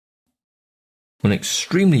An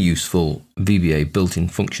extremely useful VBA built-in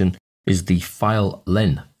function is the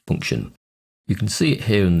FILELEN function. You can see it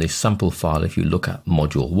here in this sample file if you look at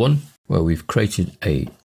module 1, where we've created a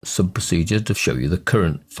sub-procedure to show you the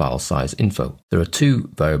current file size info. There are two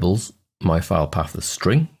variables, myFilePath as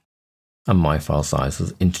string and myFileSize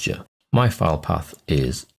as integer. MyFilePath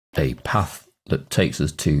is a path that takes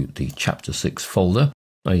us to the chapter 6 folder.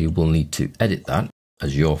 Now you will need to edit that,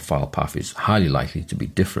 as your file path is highly likely to be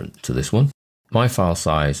different to this one.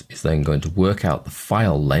 MyFileSize is then going to work out the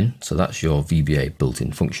file len, so that's your VBA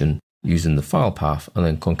built-in function, using the file path and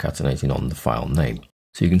then concatenating on the file name.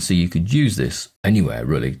 So you can see you could use this anywhere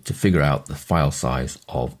really to figure out the file size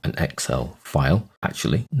of an Excel file,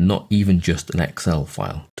 actually not even just an Excel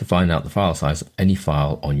file, to find out the file size of any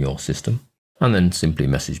file on your system, and then simply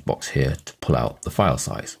message box here to pull out the file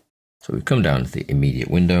size. So we come down to the immediate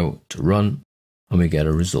window to run, and we get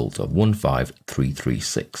a result of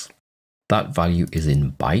 15336. That value is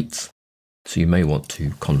in bytes, so you may want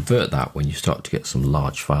to convert that when you start to get some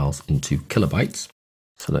large files into kilobytes.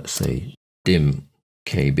 So let's say dim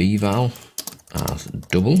KB val as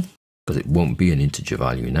double, because it won't be an integer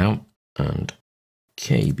value now, and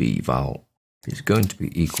KB val is going to be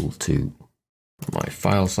equal to my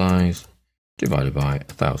file size divided by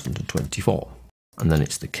 1024. And then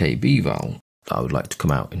it's the KB val that I would like to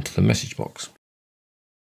come out into the message box.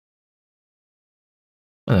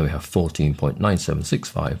 And then we have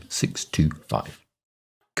 14.9765625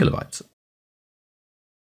 kilobytes.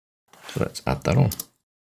 So let's add that on.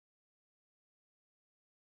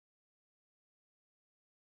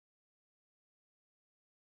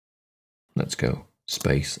 Let's go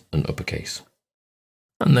space and uppercase.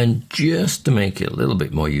 And then just to make it a little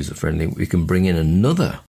bit more user friendly, we can bring in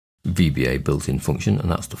another VBA built-in function,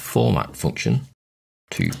 and that's the format function,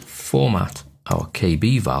 to format our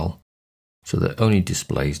KB val so that it only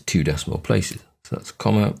displays 2 decimal places. So that's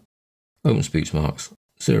comma, open speech marks,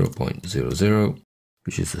 0.00,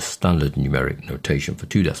 which is the standard numeric notation for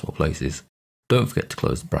 2 decimal places. Don't forget to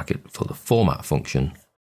close the bracket for the format function,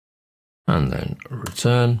 and then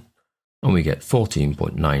return, and we get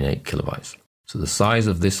 14.98 kilobytes. So the size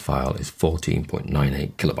of this file is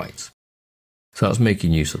 14.98 kilobytes. So that's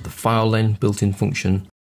making use of the FILELEN built-in function,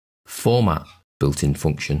 format built-in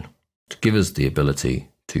function, to give us the ability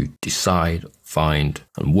to decide, find,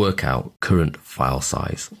 and work out current file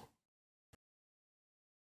size